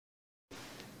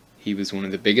He was one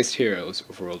of the biggest heroes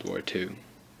of World War II.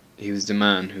 He was the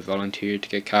man who volunteered to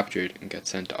get captured and get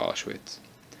sent to Auschwitz,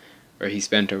 where he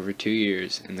spent over 2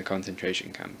 years in the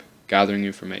concentration camp, gathering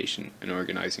information and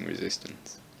organising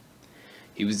resistance.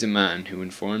 He was the man who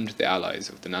informed the Allies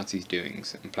of the Nazis'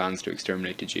 doings and plans to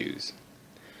exterminate the Jews.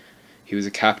 He was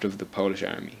a captain of the Polish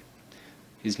army.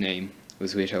 His name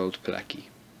was Witold pilecki.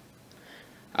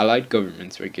 Allied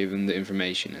governments were given the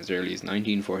information as early as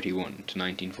 1941 to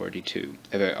 1942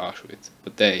 about Auschwitz,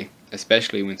 but they,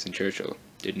 especially Winston Churchill,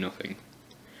 did nothing.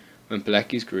 When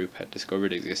Pilecki's group had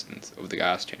discovered the existence of the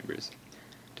gas chambers,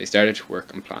 they started to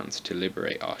work on plans to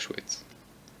liberate Auschwitz.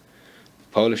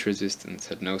 The Polish resistance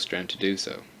had no strength to do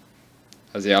so.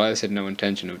 As the Allies had no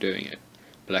intention of doing it,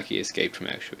 Pilecki escaped from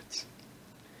Auschwitz.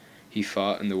 He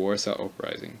fought in the Warsaw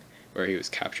Uprising, where he was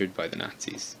captured by the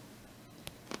Nazis.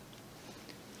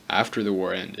 After the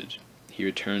war ended, he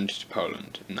returned to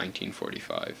Poland in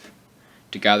 1945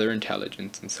 to gather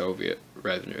intelligence on Soviet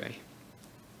revenue.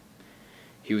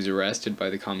 He was arrested by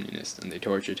the communists and they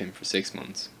tortured him for 6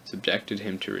 months, subjected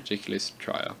him to a ridiculous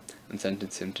trial and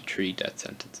sentenced him to 3 death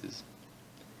sentences.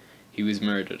 He was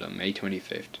murdered on May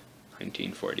 25th,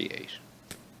 1948.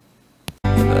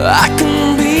 I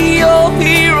can be your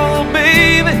hero,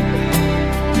 baby.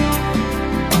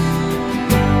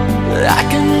 I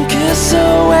can kiss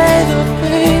away the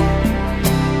pain.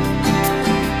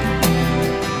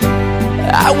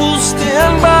 I will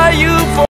stand by